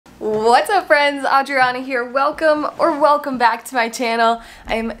What's up, friends? Adriana here. Welcome back to my channel.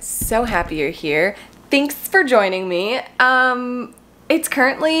 I am so happy you're here. Thanks for joining me. It's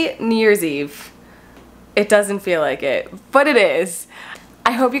currently New Year's Eve. It doesn't feel like it, but it is.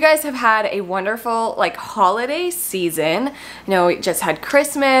 I hope you guys have had a wonderful holiday season. You know, we just had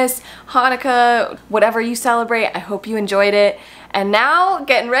Christmas, Hanukkah, whatever you celebrate. I hope you enjoyed it. And now,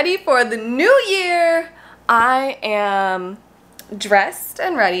 getting ready for the new year. I am dressed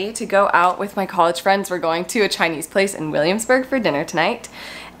and ready to go out with my college friends. We're going to a Chinese place in Williamsburg for dinner tonight.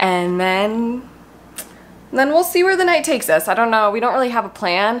 And then we'll see where the night takes us. I don't know. We don't really have a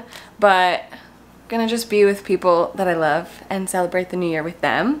plan, but gonna just be with people that I love and celebrate the new year with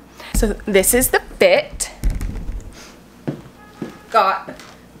them. So this is the fit. Got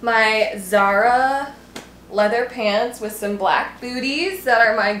my Zara leather pants with some black booties that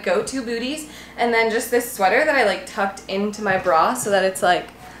are my go-to booties, and then just this sweater that I tucked into my bra so that it's the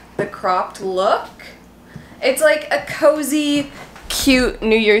cropped look. It's like a cozy, cute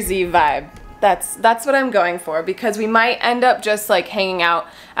New Year's Eve vibe. That's what I'm going for, because we might end up just hanging out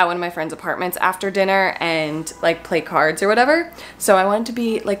at one of my friend's apartments after dinner and play cards or whatever. So I want it to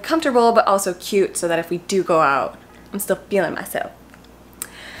be comfortable but also cute so that if we do go out, I'm still feeling myself.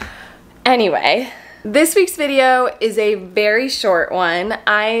 Anyway, this week's video is a very short one.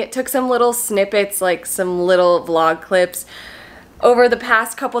 I took some little snippets, some little vlog clips. Over the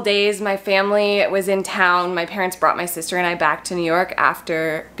past couple days, my family was in town. My parents brought my sister and I back to New York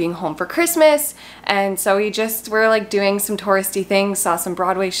after being home for Christmas. And so we just were doing some touristy things, saw some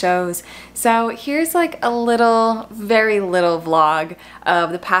Broadway shows. So here's a little, very little vlog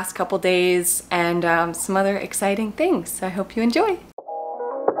of the past couple days and some other exciting things. So I hope you enjoy.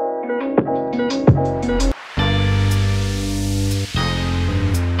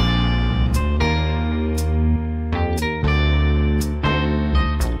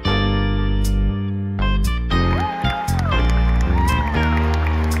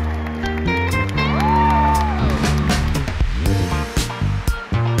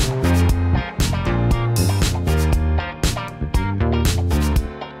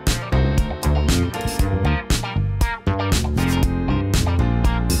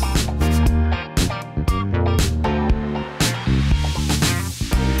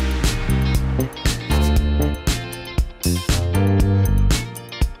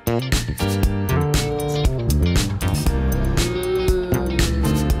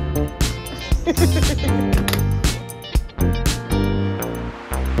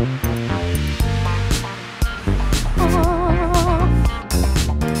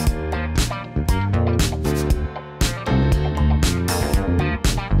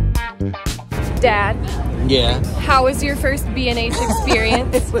 Dad? Yeah. How was your first B&H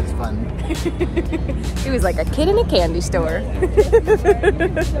experience? It was fun. It was like a kid in a candy store.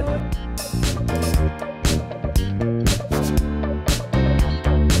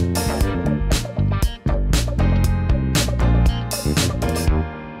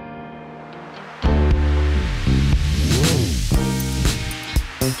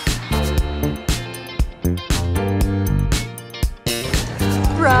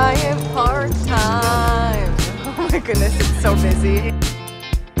 Bryant Park time. Oh my goodness, it's so busy.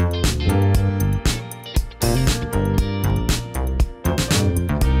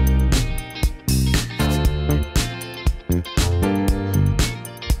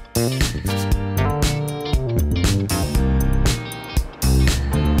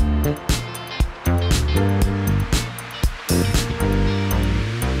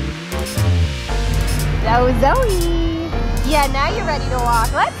 Hello, Zoe. Yeah, now you're ready to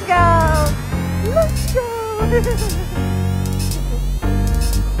walk. Let's go. Let's go.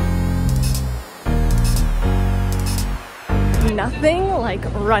 Nothing like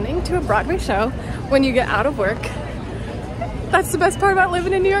running to a Broadway show when you get out of work. That's the best part about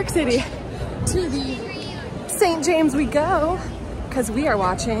living in New York City. To the St. James we go, because we are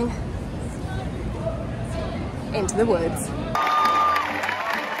watching Into the Woods.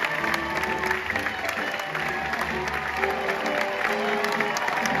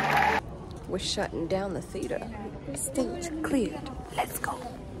 We're shutting down the theater. Stage cleared. Let's go.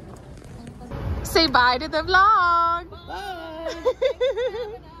 Say bye to the vlog. Bye.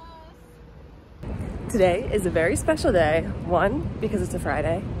 Today is a very special day. One, because it's a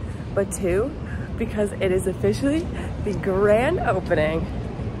Friday, but two, because it is officially the grand opening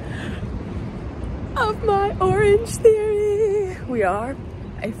of my Orange Theory. We are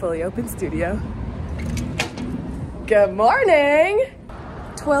a fully open studio. Good morning.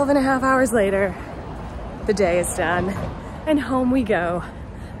 12.5 hours later, the day is done, and home we go.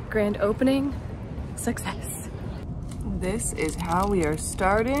 Grand opening, success. This is how we are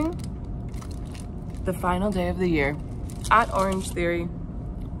starting the final day of the year. At Orange Theory,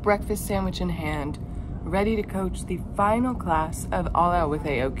 breakfast sandwich in hand, ready to coach the final class of All Out with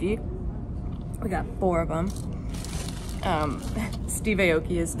Aoki. We got 4 of them. Steve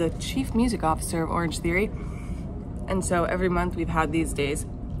Aoki is the chief music officer of Orange Theory. And so every month we've had these days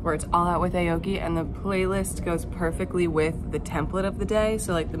where it's All Out with Aoki, and the playlist goes perfectly with the template of the day.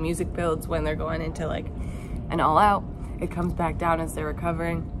 So like the music builds when they're going into like an all out, it comes back down as they're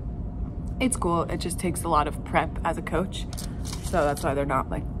recovering. It's cool. It just takes a lot of prep as a coach. So that's why they're not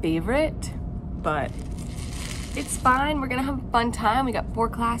my favorite, but it's fine. We're gonna have a fun time. We got 4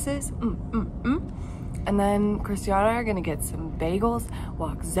 classes. And then Krystyana and I are gonna get some bagels,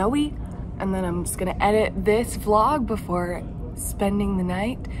 walk Zoe, and then I'm just gonna edit this vlog before spending the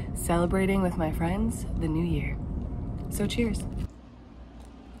night celebrating with my friends the new year. So cheers.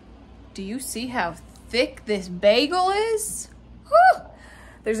 Do you see how thick this bagel is? Whew.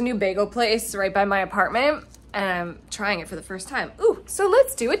 There's a new bagel place right by my apartment and I'm trying it for the first time. Ooh, so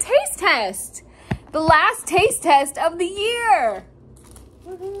let's do a taste test. The last taste test of the year.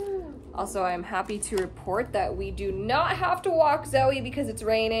 Also, I'm happy to report that we do not have to walk Zoe because it's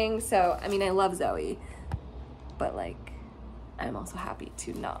raining. So, I mean, I love Zoe, but like, I'm also happy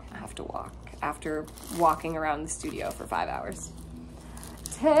to not have to walk after walking around the studio for 5 hours.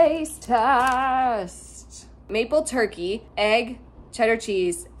 Taste test. Maple turkey, egg, cheddar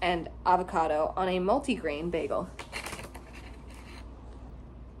cheese, and avocado on a multigrain bagel.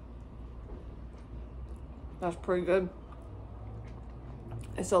 That's pretty good.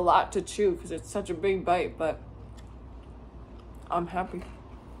 It's a lot to chew because it's such a big bite, but I'm happy.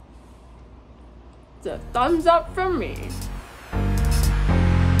 It's a thumbs up from me.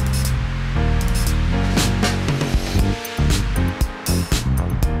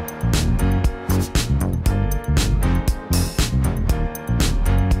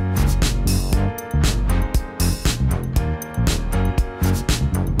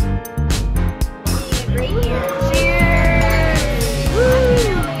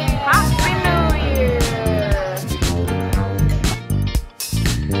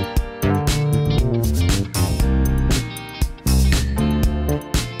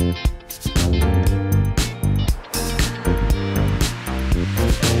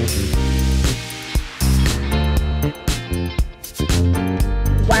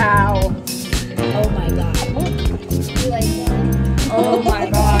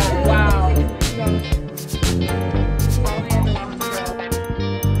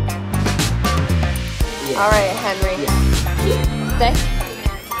 All right, Henry. Stay.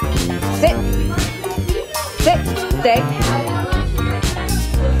 Sit. Sit. Stay.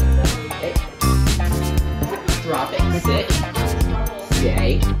 Drop it. Sit.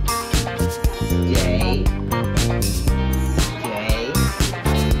 Stay. Stay. Stay.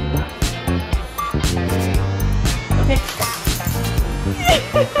 Okay.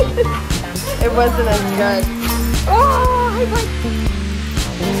 It wasn't as good. Oh, I like